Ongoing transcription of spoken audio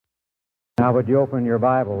Now would you open your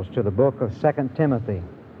Bibles to the book of 2 Timothy.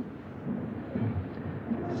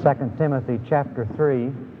 2 Timothy chapter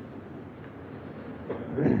 3.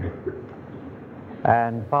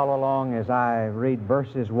 And follow along as I read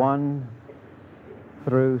verses 1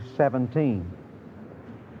 through 17.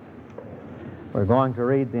 We're going to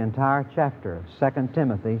read the entire chapter of 2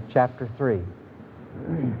 Timothy chapter 3.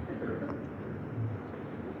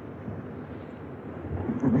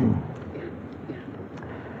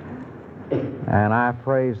 And I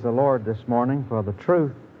praise the Lord this morning for the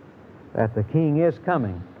truth that the King is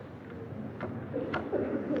coming.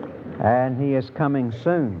 And He is coming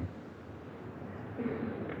soon.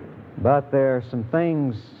 But there are some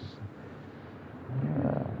things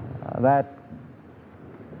that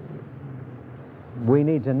we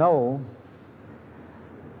need to know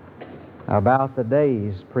about the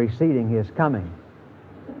days preceding His coming.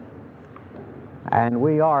 And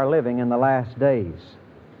we are living in the last days.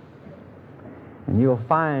 And you'll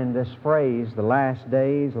find this phrase, the last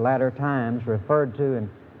days, latter times, referred to in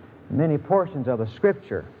many portions of the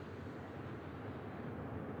Scripture.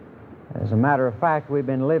 As a matter of fact, we've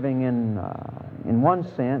been living in one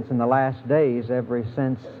sense, in the last days ever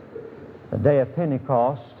since the day of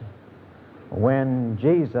Pentecost, when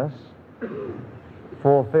Jesus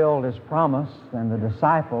fulfilled His promise and the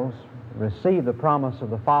disciples received the promise of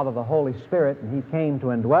the Father, the Holy Spirit, and He came to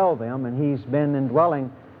indwell them, and He's been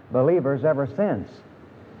indwelling believers ever since,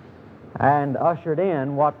 and ushered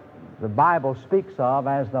in what the Bible speaks of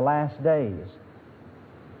as the last days.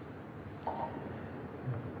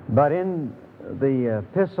 But in the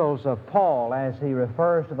epistles of Paul, as he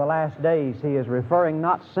refers to the last days, he is referring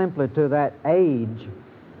not simply to that age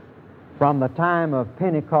from the time of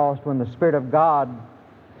Pentecost when the Spirit of God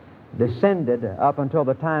descended up until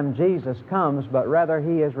the time Jesus comes, but rather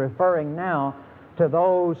he is referring now to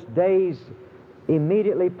those days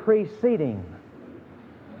immediately preceding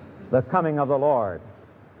the coming of the Lord.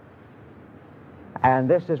 And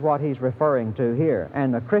this is what he's referring to here.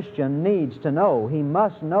 And the Christian needs to know, he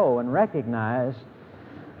must know and recognize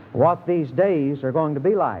what these days are going to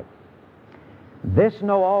be like. This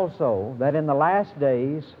know also, that in the last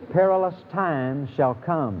days perilous times shall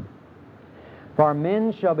come. For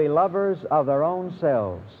men shall be lovers of their own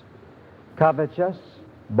selves, covetous,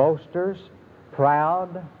 boasters,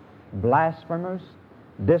 proud, blasphemers,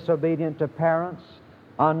 disobedient to parents,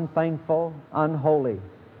 unthankful, unholy,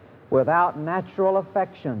 without natural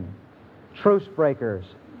affection, truce breakers,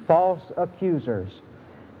 false accusers,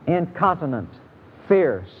 incontinent,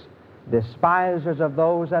 fierce, despisers of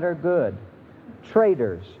those that are good,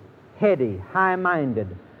 traitors, heady, high-minded,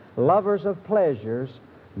 lovers of pleasures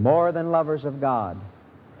more than lovers of God,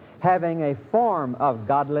 having a form of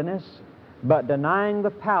godliness, but denying the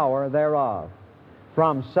power thereof.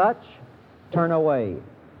 From such turn away.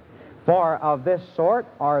 For of this sort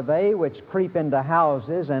are they which creep into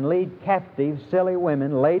houses and lead captive silly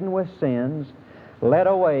women laden with sins, led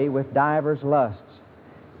away with divers lusts,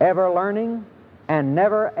 ever learning and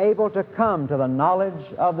never able to come to the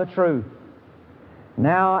knowledge of the truth.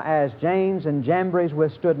 Now as Jannes and Jambres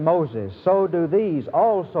withstood Moses, so do these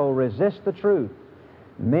also resist the truth.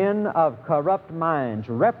 Men of corrupt minds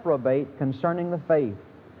reprobate concerning the faith.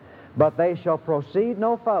 But they shall proceed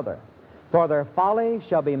no further, for their folly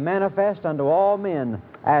shall be manifest unto all men,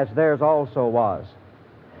 as theirs also was.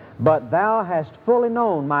 But thou hast fully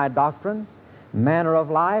known my doctrine, manner of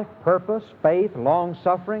life, purpose, faith,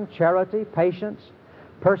 long-suffering, charity, patience,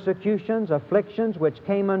 persecutions, afflictions, which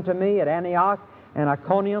came unto me at Antioch and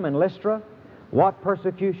Iconium and Lystra, what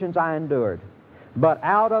persecutions I endured. But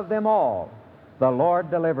out of them all the Lord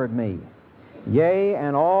delivered me. Yea,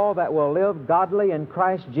 and all that will live godly in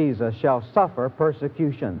Christ Jesus shall suffer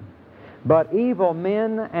persecution. But evil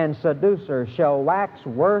men and seducers shall wax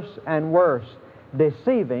worse and worse,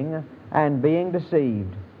 deceiving and being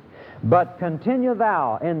deceived. But continue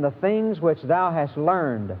thou in the things which thou hast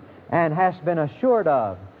learned, and hast been assured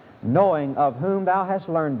of, knowing of whom thou hast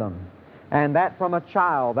learned them, and that from a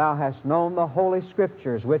child thou hast known the Holy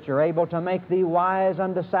Scriptures, which are able to make thee wise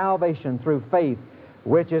unto salvation through faith,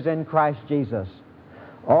 which is in Christ Jesus.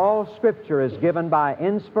 All Scripture is given by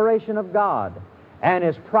inspiration of God, and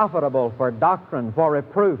is profitable for doctrine, for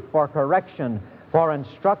reproof, for correction, for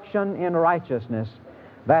instruction in righteousness,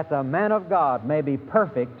 that the man of God may be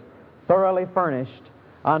perfect, thoroughly furnished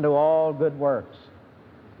unto all good works.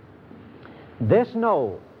 This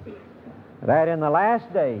know, that in the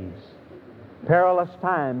last days perilous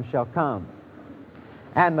times shall come.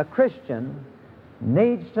 And the Christian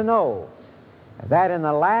needs to know that in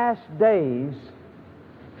the last days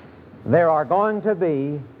there are going to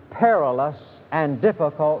be perilous and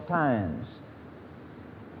difficult times.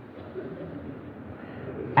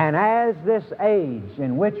 And as this age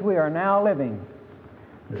in which we are now living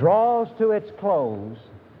draws to its close,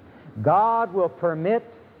 God will permit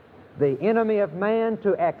the enemy of man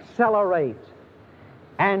to accelerate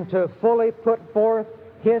and to fully put forth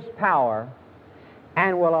his power,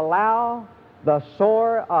 and will allow the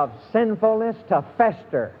sore of sinfulness to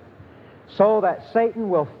fester so that Satan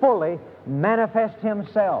will fully manifest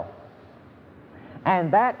himself.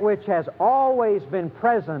 And that which has always been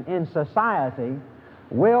present in society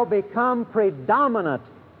will become predominant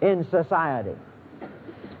in society.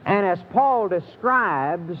 And as Paul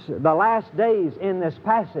describes the last days in this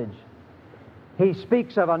passage, he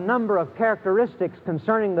speaks of a number of characteristics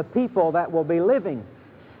concerning the people that will be living.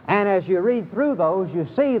 And as you read through those, you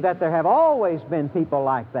see that there have always been people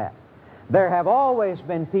like that. There have always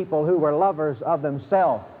been people who were lovers of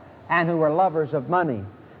themselves and who were lovers of money.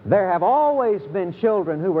 There have always been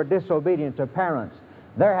children who were disobedient to parents.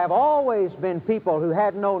 There have always been people who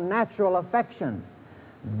had no natural affection.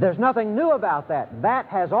 There's nothing new about that. That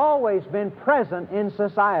has always been present in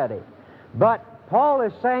society. But Paul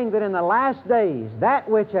is saying that in the last days, that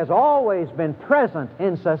which has always been present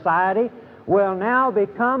in society will now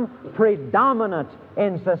become predominant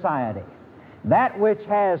in society. That which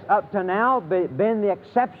has up to now been the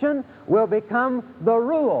exception will become the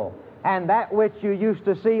rule. And that which you used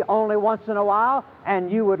to see only once in a while,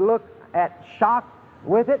 and you would look at shocked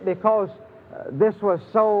with it because this was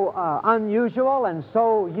so unusual and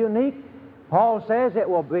so unique, Paul says it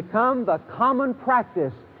will become the common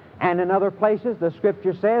practice. And in other places, the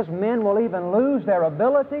Scripture says men will even lose their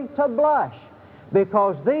ability to blush,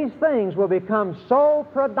 because these things will become so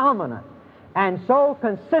predominant and so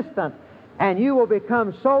consistent, and you will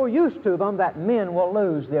become so used to them that men will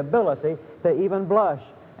lose the ability to even blush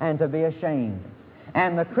and to be ashamed.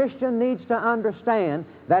 And the Christian needs to understand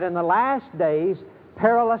that in the last days,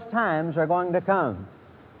 perilous times are going to come.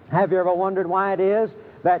 Have you ever wondered why it is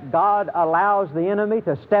that God allows the enemy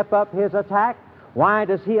to step up his attack? Why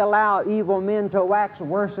does He allow evil men to wax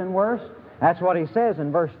worse and worse? That's what He says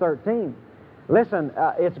in verse 13. Listen,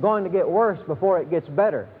 it's going to get worse before it gets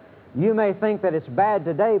better. You may think that it's bad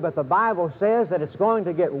today, but the Bible says that it's going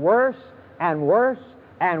to get worse and worse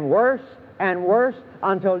and worse and worse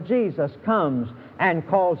until Jesus comes and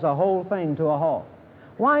calls the whole thing to a halt.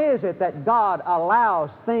 Why is it that God allows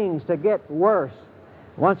things to get worse?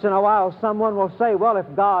 Once in a while someone will say, well, if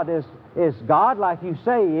God is God like you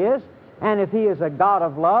say He is, and if He is a God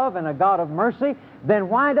of love and a God of mercy, then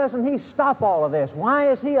why doesn't He stop all of this?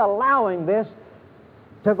 Why is He allowing this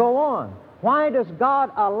to go on? Why does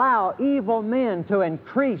God allow evil men to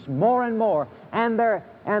increase more and more, and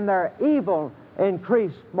their evil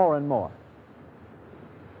increase more and more?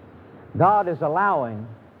 God is allowing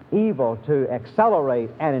evil to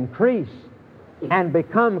accelerate and increase and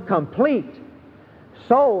become complete,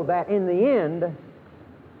 so that in the end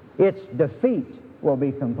its defeat will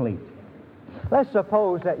be complete. Let's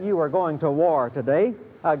suppose that you are going to war today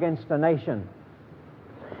against a nation,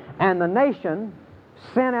 and the nation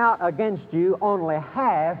sent out against you only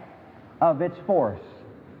half of its force,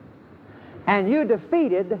 and you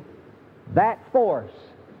defeated that force,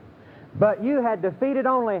 but you had defeated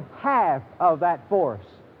only half of that force,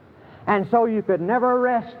 and so you could never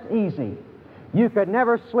rest easy. You could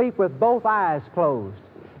never sleep with both eyes closed.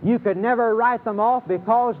 You could never write them off,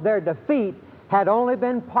 because their defeat had only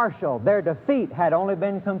been partial. Their defeat had only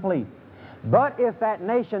been complete. But if that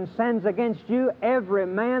nation sends against you every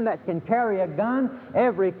man that can carry a gun,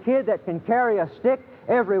 every kid that can carry a stick,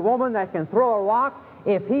 every woman that can throw a rock,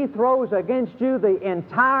 if he throws against you the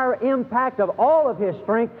entire impact of all of his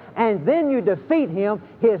strength, and then you defeat him,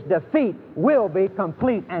 his defeat will be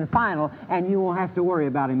complete and final, and you won't have to worry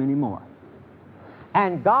about him anymore.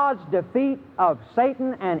 And God's defeat of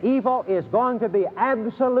Satan and evil is going to be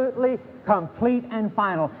absolutely complete and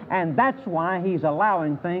final. And that's why He's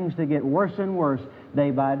allowing things to get worse and worse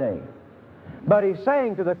day by day. But He's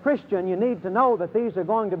saying to the Christian, you need to know that these are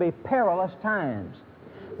going to be perilous times.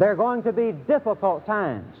 They're going to be difficult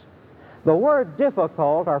times. The word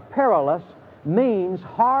difficult or perilous means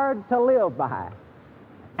hard to live by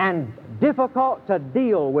and difficult to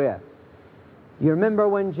deal with. You remember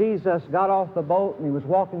when Jesus got off the boat and He was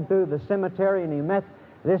walking through the cemetery and He met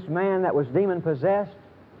this man that was demon-possessed?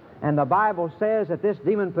 And the Bible says that this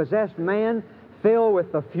demon-possessed man, filled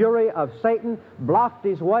with the fury of Satan, blocked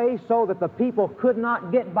his way so that the people could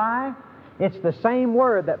not get by. It's the same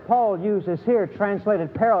word that Paul uses here,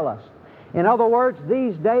 translated perilous. In other words,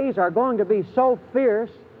 these days are going to be so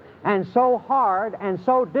fierce and so hard and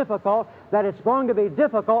so difficult that it's going to be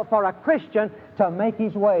difficult for a Christian to make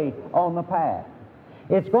his way on the path.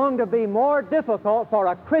 It's going to be more difficult for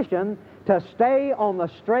a Christian to stay on the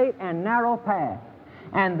straight and narrow path.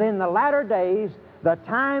 And then the latter days, the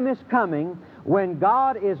time is coming when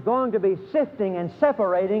God is going to be sifting and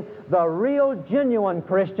separating the real, genuine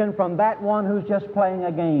Christian from that one who's just playing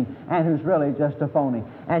a game and who's really just a phony.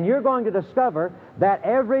 And you're going to discover that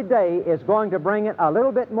every day is going to bring it a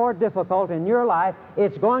little bit more difficult in your life.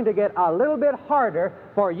 It's going to get a little bit harder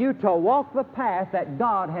for you to walk the path that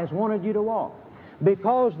God has wanted you to walk,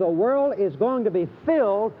 because the world is going to be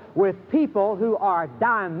filled with people who are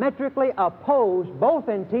diametrically opposed, both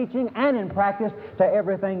in teaching and in practice, to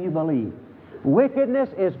everything you believe. Wickedness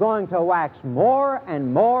is going to wax more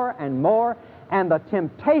and more and more, and the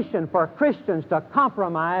temptation for Christians to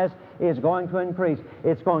compromise is going to increase.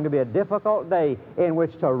 It's going to be a difficult day in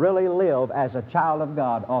which to really live as a child of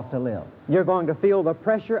God ought to live. You're going to feel the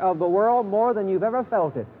pressure of the world more than you've ever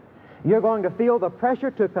felt it. You're going to feel the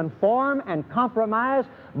pressure to conform and compromise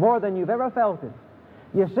more than you've ever felt it.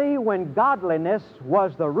 You see, when godliness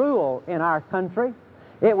was the rule in our country,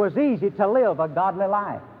 it was easy to live a godly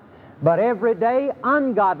life. But every day,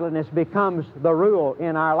 ungodliness becomes the rule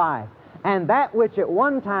in our life. And that which at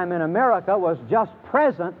one time in America was just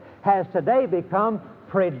present has today become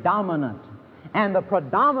predominant. And the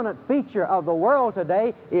predominant feature of the world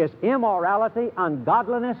today is immorality,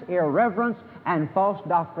 ungodliness, irreverence, and false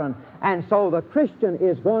doctrine. And so the Christian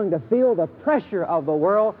is going to feel the pressure of the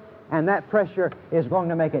world, and that pressure is going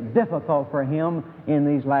to make it difficult for him in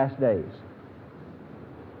these last days.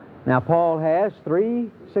 Now, Paul has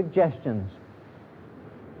 3 suggestions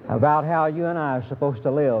about how you and I are supposed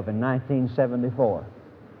to live in 1974,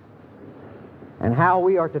 and how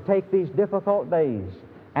we are to take these difficult days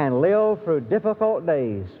and live through difficult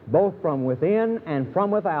days, both from within and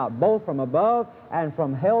from without, both from above and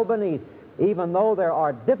from hell beneath. Even though there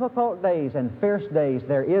are difficult days and fierce days,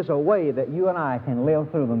 there is a way that you and I can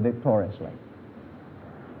live through them victoriously.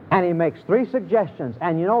 And he makes 3 suggestions,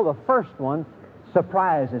 and you know, the first one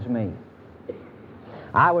surprises me.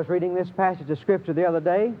 I was reading this passage of Scripture the other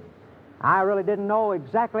day. I really didn't know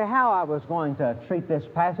exactly how I was going to treat this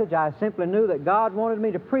passage. I simply knew that God wanted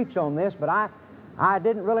me to preach on this, but I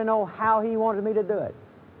didn't really know how He wanted me to do it.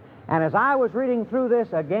 And as I was reading through this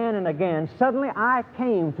again and again, suddenly I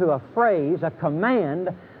came to a phrase, a command,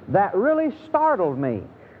 that really startled me,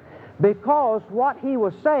 because what he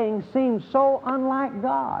was saying seemed so unlike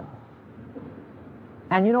God.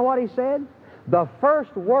 And you know what he said? The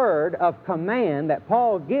first word of command that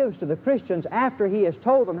Paul gives to the Christians after he has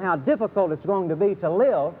told them how difficult it's going to be to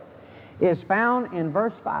live is found in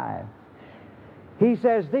verse 5. He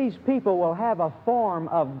says, these people will have a form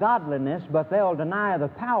of godliness, but they'll deny the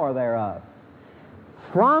power thereof.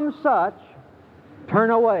 From such,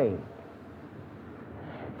 turn away.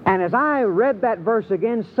 And as I read that verse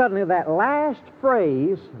again, suddenly that last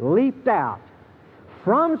phrase leaped out.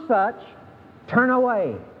 From such, turn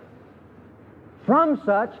away. From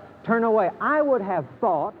such, turn away. I would have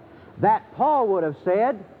thought that Paul would have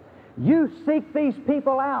said, you seek these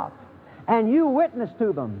people out, and you witness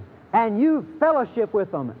to them, and you fellowship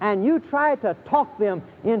with them, and you try to talk them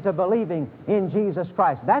into believing in Jesus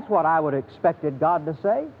Christ. That's what I would have expected God to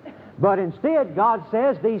say. But instead, God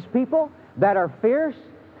says these people that are fierce,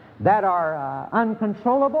 that are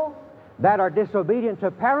uncontrollable, that are disobedient to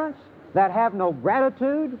parents, that have no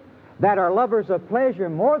gratitude, that are lovers of pleasure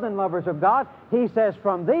more than lovers of God, He says,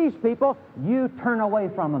 from these people, you turn away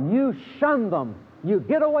from them. You shun them. You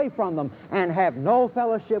get away from them and have no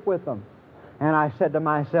fellowship with them. And I said to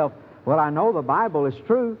myself, well, I know the Bible is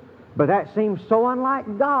true, but that seems so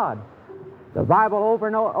unlike God. The Bible over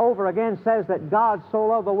and over again says that God so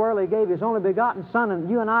loved the world He gave His only begotten Son, and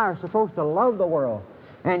you and I are supposed to love the world.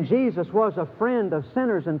 And Jesus was a friend of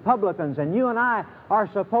sinners and publicans, and you and I are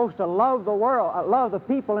supposed to love the world, love the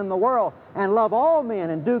people in the world, and love all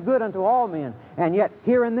men and do good unto all men. And yet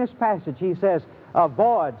here in this passage He says,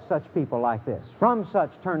 avoid such people like this. From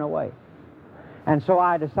such turn away. And so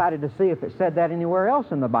I decided to see if it said that anywhere else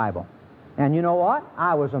in the Bible. And you know what?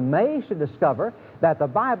 I was amazed to discover that the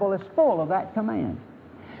Bible is full of that command.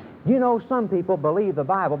 You know, some people believe the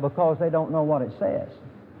Bible because they don't know what it says.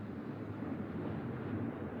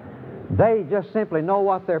 They just simply know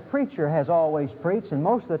what their preacher has always preached, and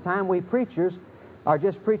most of the time we preachers are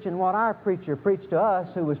just preaching what our preacher preached to us,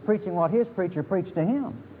 who was preaching what his preacher preached to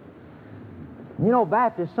him. You know,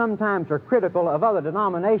 Baptists sometimes are critical of other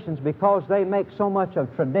denominations because they make so much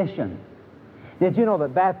of tradition. Did you know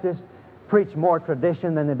that Baptists preach more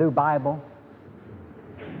tradition than they do Bible?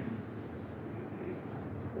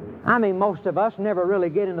 I mean, most of us never really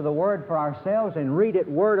get into the Word for ourselves and read it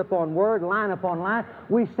word upon word, line upon line.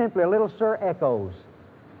 We simply are little Sir Echoes.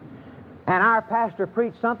 And our pastor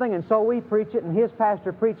preached something, and so we preach it, and his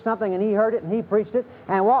pastor preached something, and he heard it, and he preached it.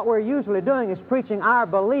 And what we're usually doing is preaching our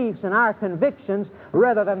beliefs and our convictions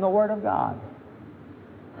rather than the Word of God.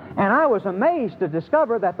 And I was amazed to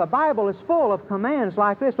discover that the Bible is full of commands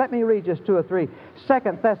like this. Let me read just two or three. 2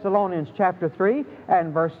 Thessalonians chapter 3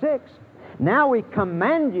 and verse 6. Now we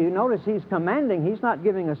command you, notice he's commanding, he's not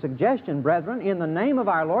giving a suggestion, brethren, in the name of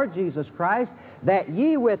our Lord Jesus Christ, that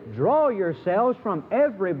ye withdraw yourselves from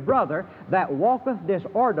every brother that walketh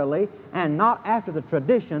disorderly and not after the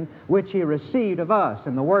tradition which he received of us.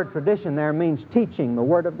 And the word tradition there means teaching the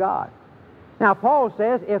Word of God. Now Paul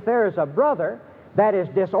says if there is a brother that is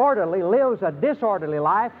disorderly, lives a disorderly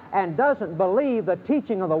life, and doesn't believe the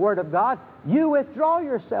teaching of the Word of God, you withdraw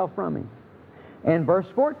yourself from him. In verse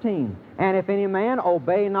 14, and if any man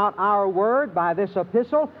obey not our word by this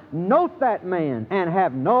epistle, note that man, and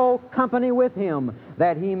have no company with him,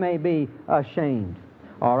 that he may be ashamed.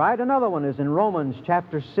 All right, another one is in Romans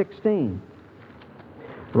chapter 16.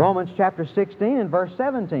 Romans chapter 16 and verse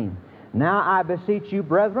 17. Now I beseech you,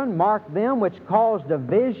 brethren, mark them which cause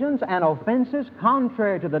divisions and offenses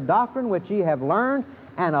contrary to the doctrine which ye have learned,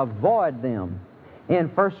 and avoid them. In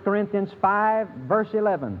 1 Corinthians 5, verse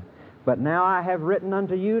 11. But now I have written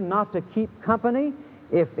unto you not to keep company,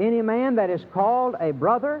 if any man that is called a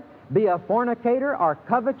brother be a fornicator, or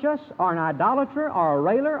covetous, or an idolater, or a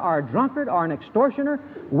railer, or a drunkard, or an extortioner,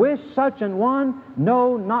 with such an one,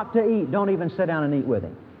 know not to eat. Don't even sit down and eat with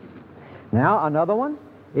him. Now another one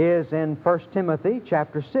is in 1 Timothy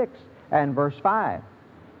chapter 6 and verse 5.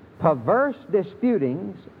 Perverse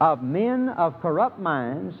disputings of men of corrupt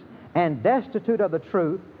minds, and destitute of the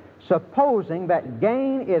truth, supposing that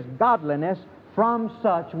gain is godliness, from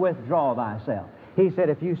such withdraw thyself. He said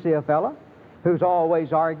if you see a fellow who's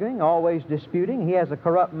always arguing, always disputing, he has a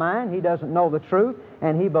corrupt mind, he doesn't know the truth,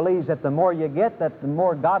 and he believes that the more you get, that the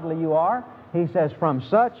more godly you are, he says from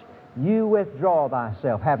such you withdraw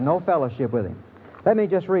thyself. Have no fellowship with him. Let me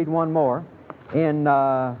just read one more in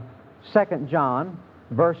 2 John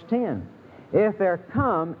verse 10. If there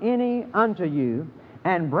come any unto you,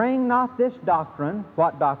 and bring not this doctrine.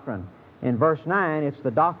 What doctrine? In verse 9, it's the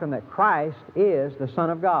doctrine that Christ is the Son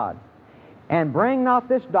of God. And bring not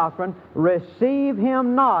this doctrine, receive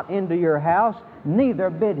him not into your house, neither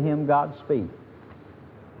bid him Godspeed.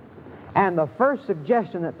 And the first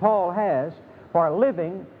suggestion that Paul has for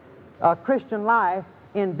living a Christian life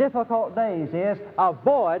in difficult days is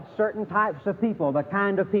avoid certain types of people, the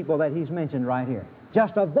kind of people that he's mentioned right here.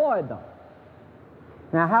 Just avoid them.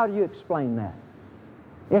 Now, how do you explain that?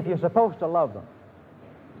 If you're supposed to love them.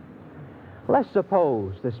 Let's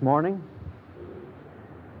suppose this morning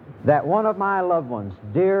that one of my loved ones,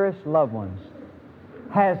 dearest loved ones,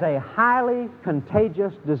 has a highly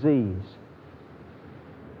contagious disease.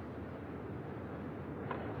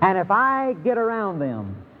 And if I get around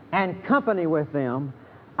them and company with them,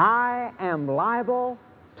 I am liable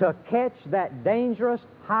to catch that dangerous,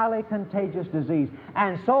 highly contagious disease.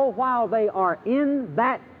 And so while they are in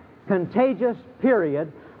that contagious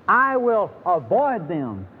period, I will avoid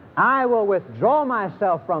them. I will withdraw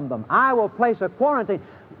myself from them. I will place a quarantine.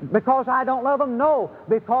 Because I don't love them? No,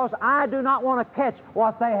 because I do not want to catch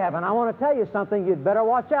what they have. And I want to tell you something, you'd better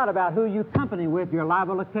watch out about who you company with. You're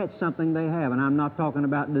liable to catch something they have, and I'm not talking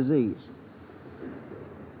about disease.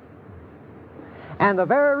 And the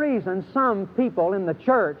very reason some people in the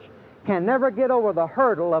church can never get over the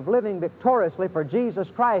hurdle of living victoriously for Jesus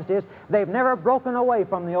Christ is they've never broken away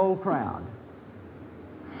from the old crowd.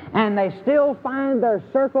 And they still find their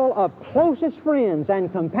circle of closest friends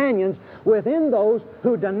and companions within those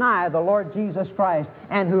who deny the Lord Jesus Christ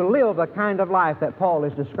and who live the kind of life that Paul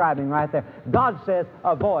is describing right there. God says,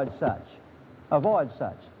 avoid such. Avoid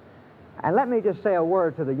such. And let me just say a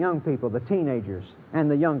word to the young people, the teenagers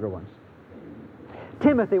and the younger ones.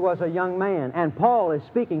 Timothy was a young man, and Paul is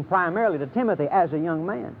speaking primarily to Timothy as a young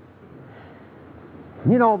man.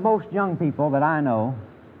 You know, most young people that I know,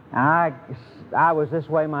 I was this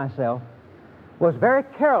way myself, was very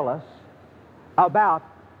careless about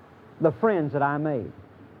the friends that I made.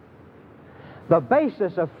 The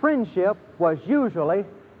basis of friendship was usually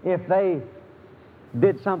if they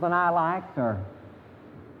did something I liked, or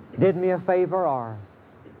did me a favor, or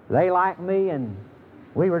they liked me and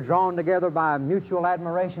we were drawn together by a mutual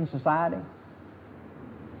admiration society.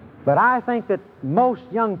 But I think that most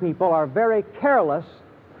young people are very careless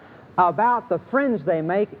about the friends they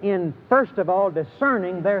make in, first of all,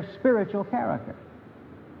 discerning their spiritual character.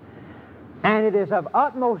 And it is of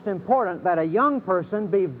utmost importance that a young person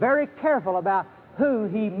be very careful about who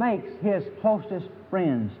he makes his closest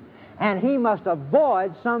friends. And he must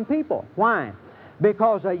avoid some people. Why?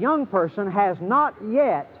 Because a young person has not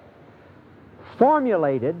yet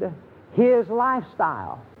formulated his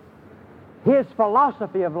lifestyle. His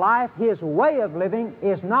philosophy of life, his way of living,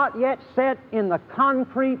 is not yet set in the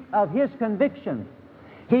concrete of his conviction.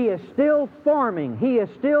 He is still forming. He is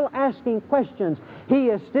still asking questions. He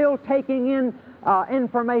is still taking in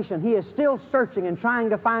information. He is still searching and trying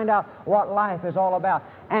to find out what life is all about.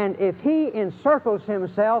 And if he encircles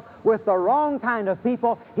himself with the wrong kind of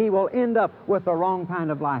people, he will end up with the wrong kind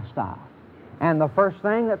of lifestyle. And the first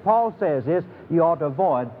thing that Paul says is you ought to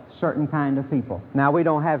avoid certain kind of people. Now, we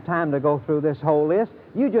don't have time to go through this whole list.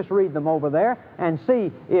 You just read them over there and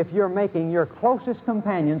see if you're making your closest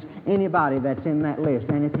companions anybody that's in that list.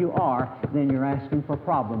 And if you are, then you're asking for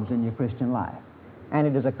problems in your Christian life. And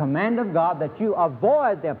it is a command of God that you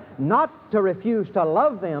avoid them, not to refuse to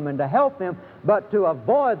love them and to help them, but to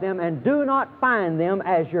avoid them and do not find them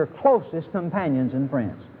as your closest companions and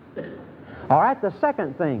friends. All right, the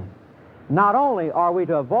second thing, not only are we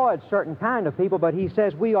to avoid certain kind of people, but he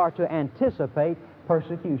says we are to anticipate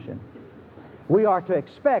persecution. We are to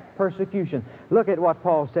expect persecution. Look at what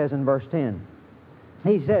Paul says in verse 10.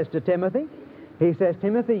 He says to Timothy,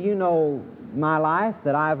 Timothy, you know my life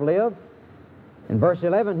that I've lived. In verse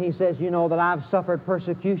 11 he says, you know that I've suffered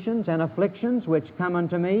persecutions and afflictions which came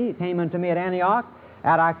unto me at Antioch,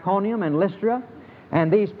 at Iconium and Lystra,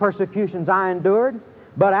 and these persecutions I endured,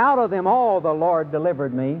 but out of them all the Lord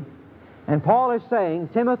delivered me. And Paul is saying,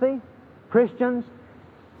 Timothy, Christians,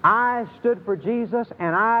 I stood for Jesus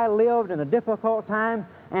and I lived in a difficult time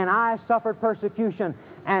and I suffered persecution.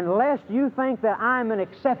 And lest you think that I'm an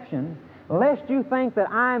exception, lest you think that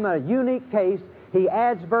I'm a unique case, he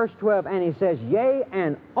adds verse 12 and he says, yea,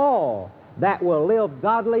 and all that will live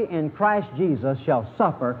godly in Christ Jesus shall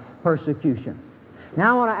suffer persecution.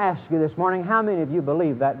 Now I want to ask you this morning, how many of you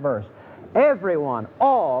believe that verse? Everyone,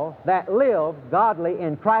 all that live godly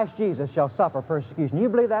in Christ Jesus shall suffer persecution. You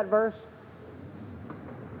believe that verse?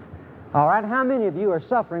 All right, how many of you are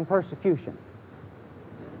suffering persecution?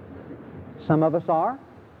 Some of us are.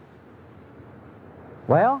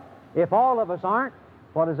 Well, if all of us aren't,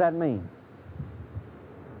 what does that mean?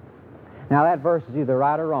 Now that verse is either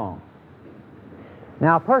right or wrong.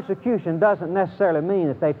 Now persecution doesn't necessarily mean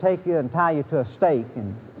that they take you and tie you to a stake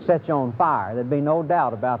and set you on fire. There'd be no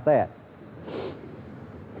doubt about that.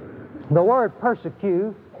 The word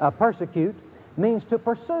persecute means to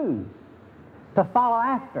pursue, to follow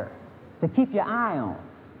after, to keep your eye on.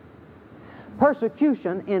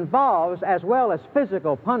 Persecution involves, as well as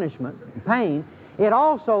physical punishment, pain, it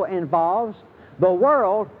also involves the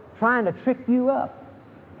world trying to trick you up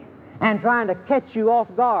and trying to catch you off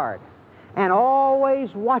guard and always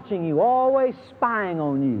watching you, always spying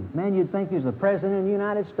on you. Man, you'd think he was the President of the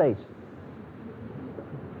United States.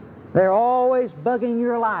 They're always bugging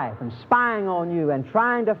your life and spying on you and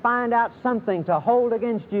trying to find out something to hold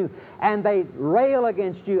against you, and they rail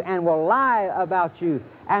against you and will lie about you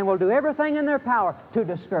and will do everything in their power to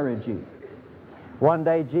discourage you. One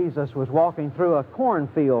day Jesus was walking through a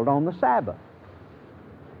cornfield on the Sabbath.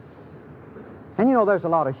 And you know there's a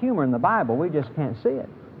lot of humor in the Bible, we just can't see it.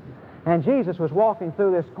 And Jesus was walking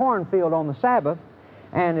through this cornfield on the Sabbath,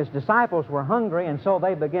 and his disciples were hungry, and so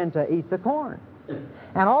they began to eat the corn.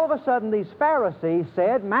 And all of a sudden these Pharisees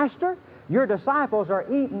said, Master, your disciples are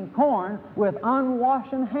eating corn with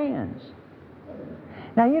unwashed hands.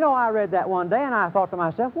 Now, you know, I read that one day and I thought to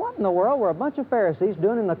myself, what in the world were a bunch of Pharisees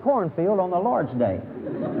doing in the cornfield on the Lord's Day?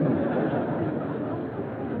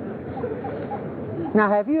 Now,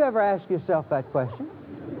 have you ever asked yourself that question?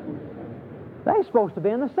 They're supposed to be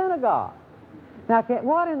in the synagogue. Now,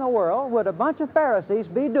 what in the world would a bunch of Pharisees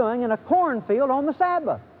be doing in a cornfield on the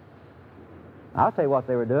Sabbath? I'll tell you what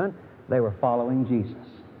they were doing. They were following Jesus.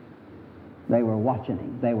 They were watching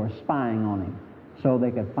him. They were spying on him so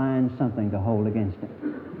they could find something to hold against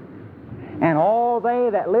him. And all they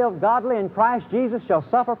that live godly in Christ Jesus shall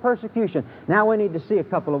suffer persecution. Now we need to see a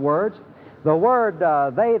couple of words. The word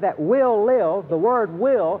they that will live, the word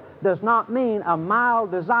will does not mean a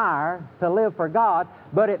mild desire to live for God,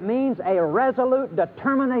 but it means a resolute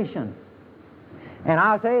determination. And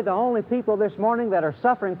I'll tell you, the only people this morning that are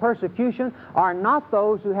suffering persecution are not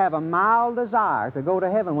those who have a mild desire to go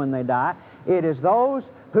to heaven when they die. It is those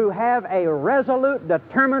who have a resolute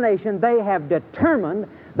determination. They have determined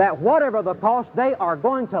that whatever the cost, they are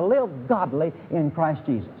going to live godly in Christ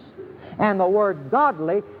Jesus. And the word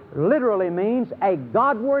godly literally means a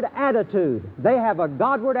Godward attitude. They have a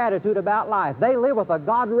Godward attitude about life. They live with a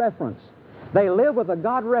God reference. They live with a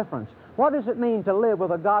God reference. What does it mean to live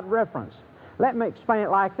with a God reference? Let me explain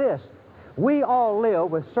it like this. We all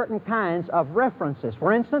live with certain kinds of references.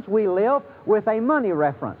 For instance, we live with a money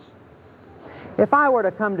reference. If I were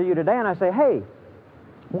to come to you today and I say, hey,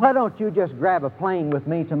 Why don't you just grab a plane with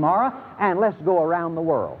me tomorrow and let's go around the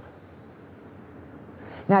world?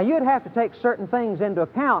 Now, you'd have to take certain things into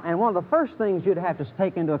account, and one of the first things you'd have to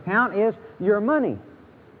take into account is your money.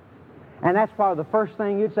 And that's probably the first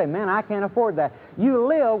thing you'd say, man, I can't afford that. You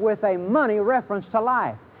live with a money reference to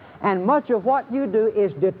life, and much of what you do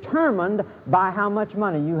is determined by how much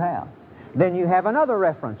money you have. Then you have another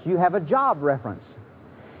reference. You have a job reference.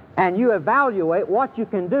 And you evaluate what you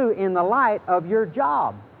can do in the light of your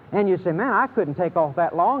job. And you say, man, I couldn't take off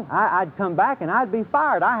that long. I'd come back and I'd be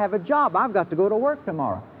fired. I have a job. I've got to go to work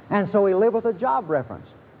tomorrow. And so we live with a job reference.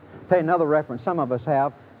 Say another reference some of us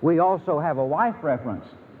have. We also have a wife reference.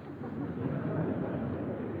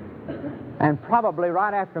 And probably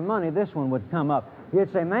right after money, this one would come up.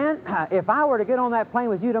 You'd say, man, if I were to get on that plane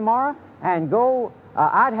with you tomorrow and go,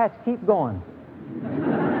 I'd have to keep going.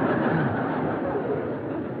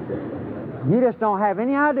 You just don't have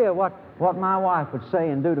any idea what my wife would say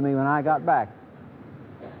and do to me when I got back.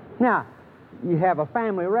 Now, you have a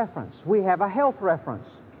family reference. We have a health reference.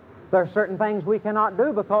 There are certain things we cannot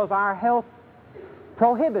do because our health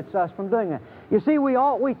prohibits us from doing that. You see,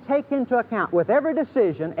 we take into account with every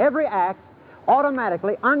decision, every act,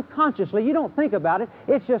 automatically, unconsciously. You don't think about it.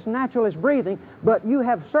 It's just natural as breathing. But you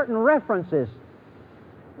have certain references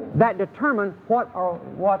that determine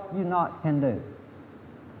what you not can do.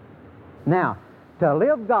 Now, to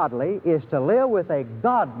live godly is to live with a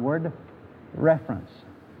Godward reference.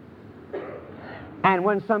 And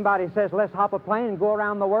when somebody says, let's hop a plane and go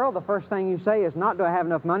around the world, the first thing you say is not do I have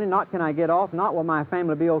enough money, not can I get off, not will my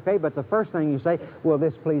family be okay, but the first thing you say, will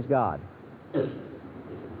this please God?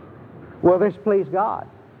 Will this please God?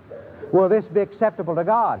 Will this be acceptable to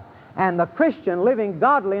God? And the Christian living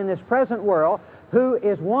godly in this present world, who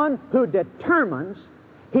is one who determines,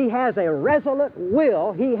 he has a resolute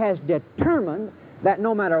will, he has determined that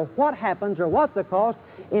no matter what happens or what the cost,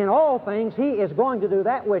 in all things he is going to do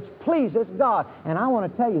that which pleases God. And I want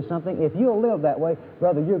to tell you something, if you'll live that way,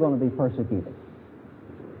 brother, you're going to be persecuted.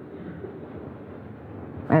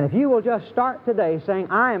 And if you will just start today saying,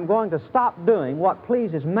 I am going to stop doing what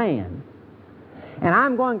pleases man, and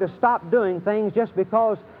I'm going to stop doing things just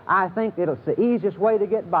because I think it's the easiest way to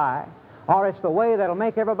get by, or it's the way that'll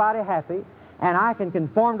make everybody happy, and I can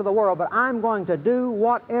conform to the world, but I'm going to do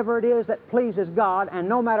whatever it is that pleases God, and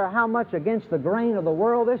no matter how much against the grain of the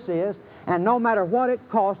world this is, and no matter what it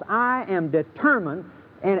costs, I am determined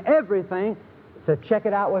in everything to check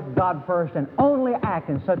it out with God first and only act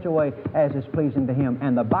in such a way as is pleasing to Him.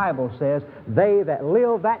 And the Bible says, they that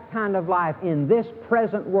live that kind of life in this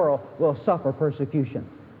present world will suffer persecution.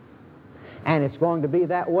 And it's going to be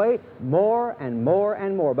that way more and more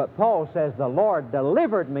and more. But Paul says, the Lord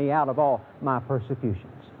delivered me out of all my persecutions.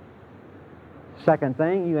 Second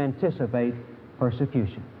thing, you anticipate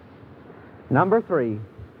persecution. Number 3,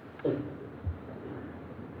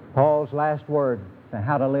 Paul's last word to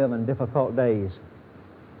how to live in difficult days.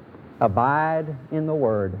 Abide in the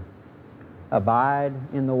Word. Abide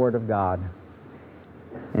in the Word of God.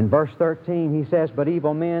 In verse 13 he says, but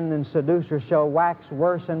evil men and seducers shall wax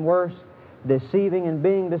worse and worse, deceiving and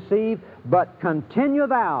being deceived, but continue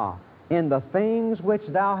thou in the things which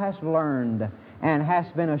thou hast learned and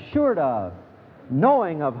hast been assured of,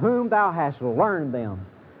 knowing of whom thou hast learned them.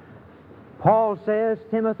 Paul says,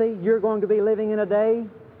 Timothy, you're going to be living in a day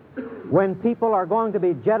when people are going to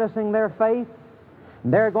be jettisoning their faith.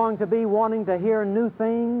 They're going to be wanting to hear new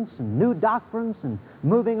things and new doctrines and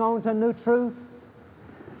moving on to new truth.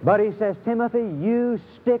 But he says, Timothy, you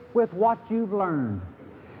stick with what you've learned.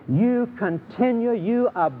 You continue, you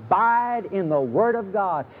abide in the Word of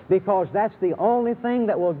God, because that's the only thing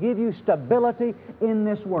that will give you stability in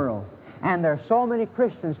this world. And there are so many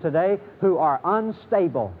Christians today who are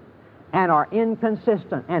unstable and are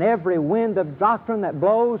inconsistent, and every wind of doctrine that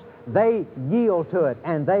blows, they yield to it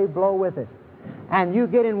and they blow with it. And you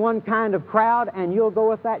get in one kind of crowd and you'll go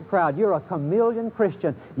with that crowd. You're a chameleon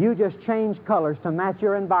Christian. You just change colors to match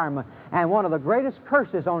your environment. And one of the greatest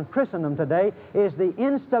curses on Christendom today is the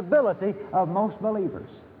instability of most believers.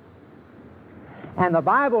 And the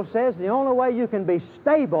Bible says the only way you can be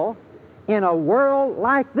stable in a world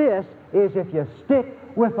like this is if you stick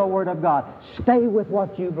with the Word of God. Stay with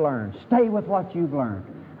what you've learned. Stay with what you've learned.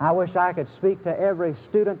 I wish I could speak to every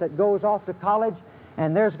student that goes off to college,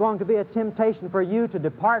 and there's going to be a temptation for you to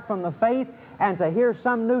depart from the faith and to hear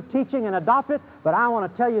some new teaching and adopt it. But I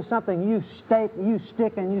want to tell you something. You stick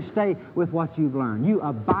and you stay with what you've learned. You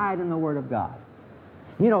abide in the Word of God.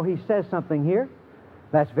 You know, he says something here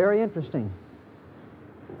that's very interesting.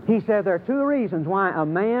 He said there are 2 reasons why a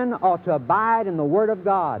man ought to abide in the Word of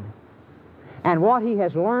God. And what he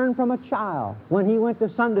has learned from a child when he went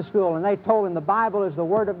to Sunday school and they told him the Bible is the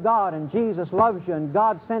Word of God and Jesus loves you and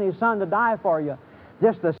God sent His Son to die for you,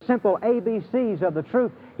 just the simple ABCs of the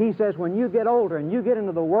truth. He says when you get older and you get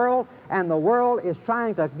into the world and the world is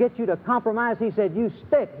trying to get you to compromise, he said you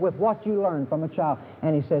stick with what you learned from a child.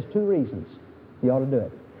 And he says 2 reasons you ought to do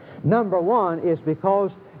it. Number 1 is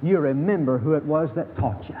because you remember who it was that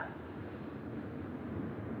taught you.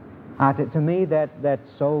 To me, that's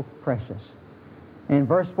so precious. In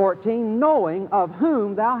verse 14, knowing of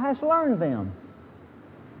whom thou hast learned them.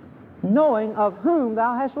 Knowing of whom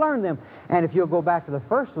thou hast learned them. And if you'll go back to the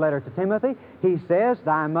first letter to Timothy, he says,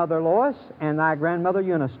 thy mother Lois and thy grandmother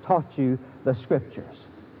Eunice taught you the Scriptures.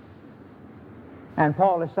 And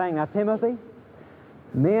Paul is saying, now Timothy,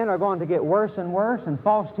 men are going to get worse and worse, and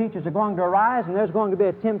false teachers are going to arise, and there's going to be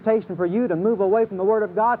a temptation for you to move away from the Word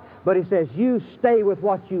of God. But he says, you stay with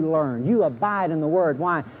what you learn. You abide in the Word.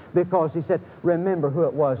 Why? Because he said, remember who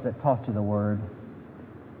it was that taught you the Word.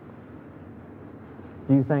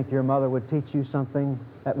 Do you think your mother would teach you something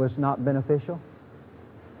that was not beneficial?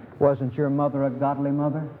 Wasn't your mother a godly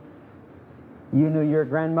mother? You knew your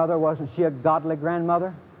grandmother. Wasn't she a godly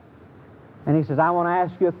grandmother? And he says, I want to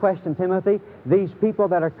ask you a question, Timothy. These people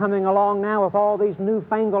that are coming along now with all these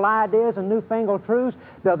newfangled ideas and newfangled truths,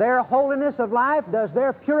 does their holiness of life, does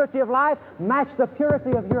their purity of life match the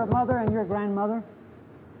purity of your mother and your grandmother?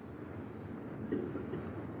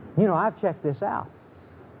 You know, I've checked this out.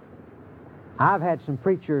 I've had some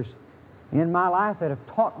preachers in my life that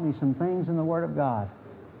have taught me some things in the Word of God.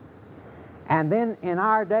 And then in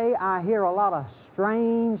our day, I hear a lot of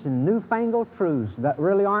strange and newfangled truths that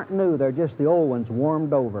really aren't new. They're just the old ones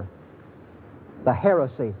warmed over. The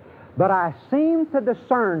heresy. But I seem to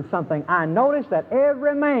discern something. I notice that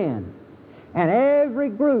every man and every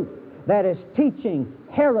group that is teaching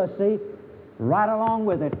heresy, right along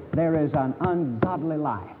with it, there is an ungodly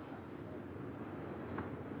life.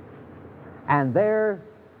 And their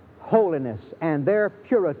holiness and their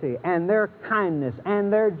purity and their kindness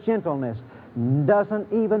and their gentleness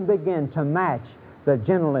doesn't even begin to match the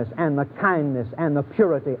gentleness and the kindness and the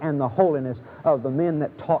purity and the holiness of the men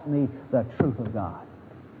that taught me the truth of God.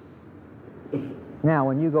 Now,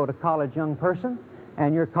 when you go to college, young person,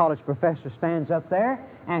 and your college professor stands up there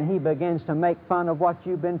and he begins to make fun of what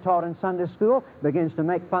you've been taught in Sunday school, begins to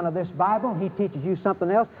make fun of this Bible, he teaches you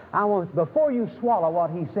something else, before you swallow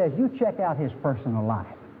what he says, you check out his personal life.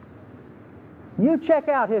 You check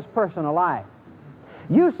out his personal life.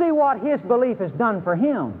 You see what his belief has done for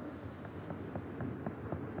him.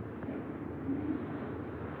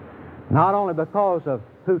 Not only because of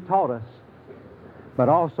who taught us, but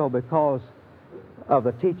also because of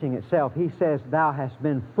the teaching itself. He says, thou hast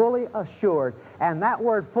been fully assured. And that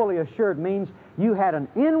word fully assured means you had an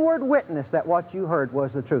inward witness that what you heard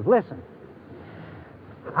was the truth. Listen,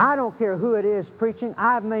 I don't care who it is preaching.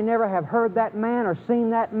 I may never have heard that man or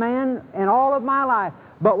seen that man in all of my life.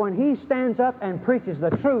 But when he stands up and preaches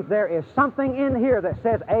the truth, there is something in here that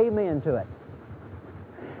says amen to it.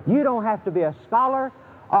 You don't have to be a scholar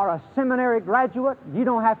or a seminary graduate. You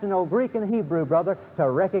don't have to know Greek and Hebrew, brother, to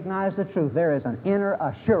recognize the truth. There is an inner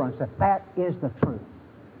assurance that that is the truth.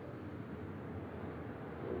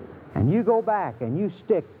 And you go back and you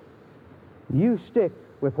stick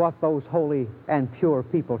with what those holy and pure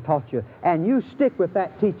people taught you, and you stick with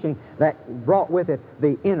that teaching that brought with it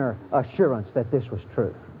the inner assurance that this was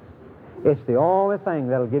true. It's the only thing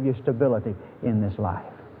that'll give you stability in this life.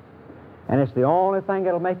 And it's the only thing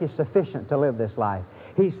that'll make you sufficient to live this life.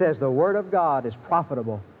 He says the Word of God is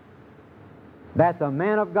profitable, that the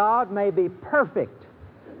man of God may be perfect,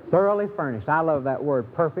 thoroughly furnished. I love that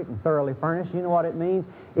word, perfect and thoroughly furnished. You know what it means?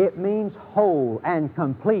 It means whole and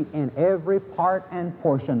complete in every part and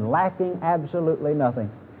portion, lacking absolutely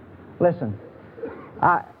nothing. Listen,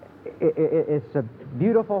 it's a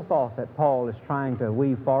beautiful thought that Paul is trying to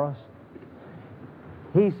weave for us.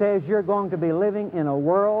 He says you're going to be living in a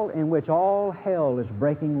world in which all hell is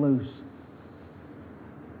breaking loose.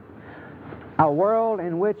 A world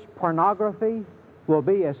in which pornography will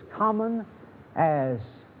be as common as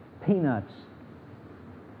peanuts.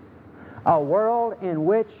 A world in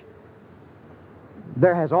which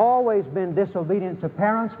there has always been disobedience to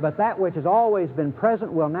parents, but that which has always been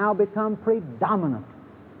present will now become predominant.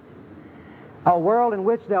 A world in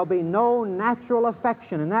which there'll be no natural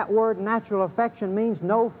affection, and that word natural affection means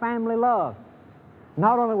no family love.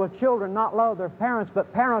 Not only will children not love their parents,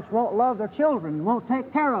 but parents won't love their children and won't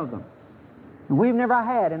take care of them. And we've never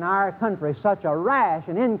had in our country such a rash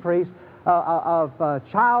and increase of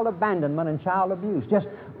child abandonment and child abuse. Just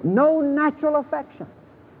no natural affection.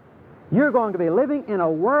 You're going to be living in a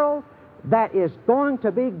world that is going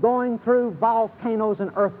to be going through volcanoes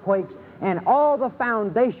and earthquakes, and all the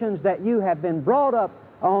foundations that you have been brought up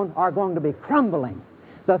on are going to be crumbling.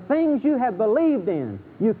 The things you have believed in,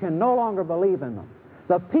 you can no longer believe in them.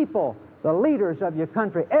 The people, the leaders of your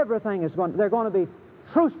country, everything is they're going to be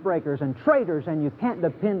truce breakers and traitors, and you can't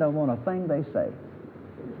depend on a thing they say.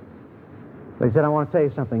 But he said, I want to tell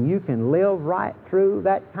you something. You can live right through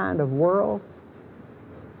that kind of world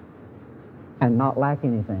and not lack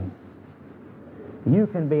anything. You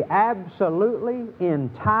can be absolutely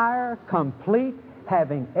entire, complete,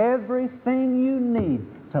 having everything you need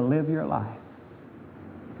to live your life.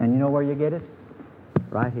 And you know where you get it?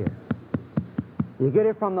 Right here. You get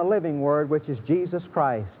it from the living Word, which is Jesus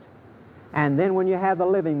Christ. And then when you have the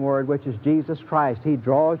living Word, which is Jesus Christ, He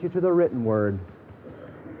draws you to the written Word.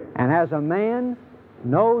 And as a man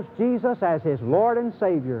knows Jesus as his Lord and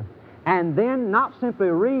Savior, and then not simply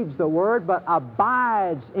reads the Word, but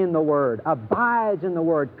abides in the Word,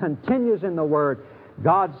 continues in the Word,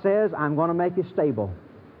 God says, I'm going to make you stable.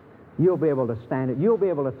 You'll be able to stand it. You'll be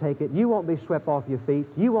able to take it. You won't be swept off your feet.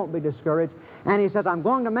 You won't be discouraged. And He says, I'm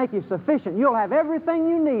going to make you sufficient. You'll have everything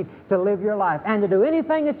you need to live your life. And to do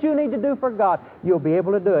anything that you need to do for God, you'll be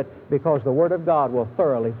able to do it because the Word of God will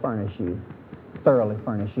thoroughly furnish you.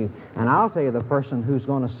 And I'll tell you the person who's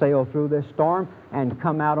going to sail through this storm and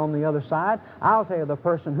come out on the other side. I'll tell you the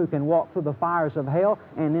person who can walk through the fires of hell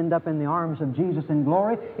and end up in the arms of Jesus in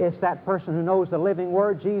glory. It's that person who knows the living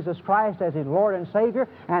Word, Jesus Christ, as his Lord and Savior,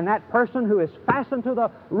 and that person who is fastened to the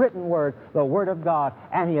written Word, the Word of God,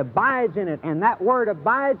 and he abides in it, and that Word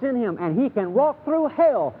abides in him, and he can walk through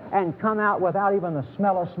hell and come out without even the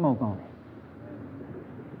smell of smoke on him.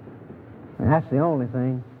 And that's the only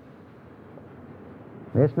thing.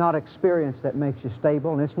 It's not experience that makes you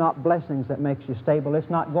stable, and it's not blessings that makes you stable. It's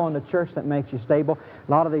not going to church that makes you stable.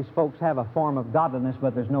 A lot of these folks have a form of godliness,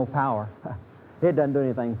 but there's no power. It doesn't do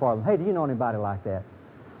anything for them. Hey, do you know anybody like that?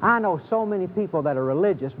 I know so many people that are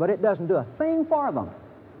religious, but it doesn't do a thing for them.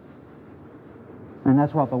 And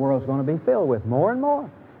that's what the world's going to be filled with, more and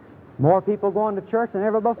more. More people going to church than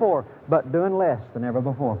ever before, but doing less than ever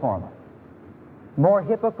before for them. More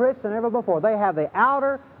hypocrites than ever before. They have the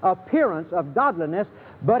outer appearance of godliness,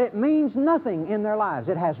 but it means nothing in their lives.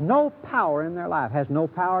 It has no power in their life. Has no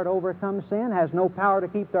power to overcome sin, has no power to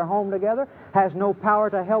keep their home together, has no power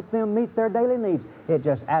to help them meet their daily needs. It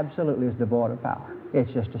just absolutely is devoid of power.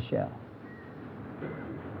 It's just a shell.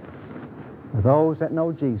 Those that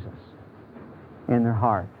know Jesus in their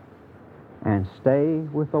heart and stay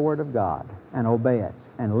with the Word of God and obey it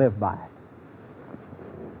and live by it,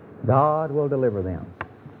 God will deliver them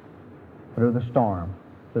through the storm,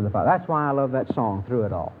 through the fire. That's why I love that song, Through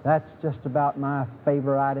It All. That's just about my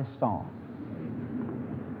favoriteest song.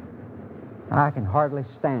 I can hardly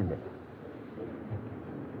stand it.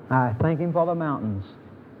 I thank Him for the mountains,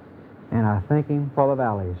 and I thank Him for the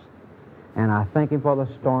valleys, and I thank Him for the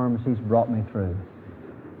storms He's brought me through.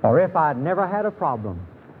 For if I'd never had a problem,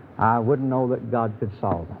 I wouldn't know that God could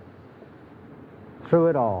solve it. Through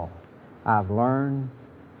it all, I've learned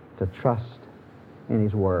to trust in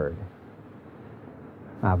His Word.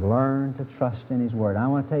 I've learned to trust in His Word. I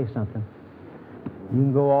want to tell you something. You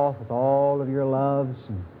can go off with all of your loves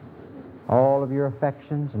and all of your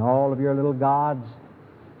affections and all of your little gods.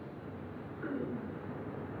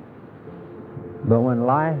 But when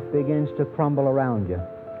life begins to crumble around you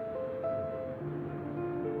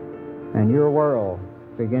and your world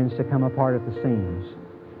begins to come apart at the seams,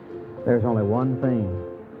 there's only one thing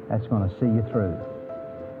that's going to see you through.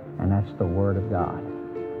 And that's the Word of God.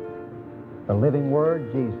 The living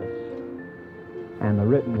Word, Jesus, and the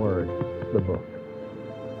written Word, the book.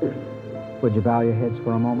 Would you bow your heads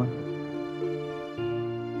for a moment?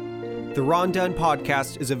 The Ron Dunn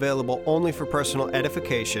podcast is available only for personal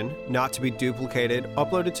edification, not to be duplicated,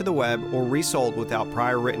 uploaded to the web, or resold without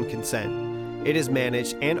prior written consent. It is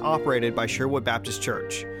managed and operated by Sherwood Baptist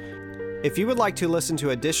Church. If you would like to listen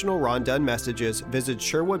to additional Ron Dunn messages, visit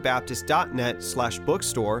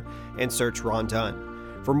sherwoodbaptist.net/bookstore and search Ron Dunn.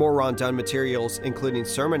 For more Ron Dunn materials, including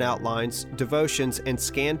sermon outlines, devotions, and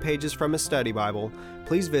scanned pages from his study Bible,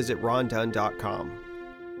 please visit rondunn.com.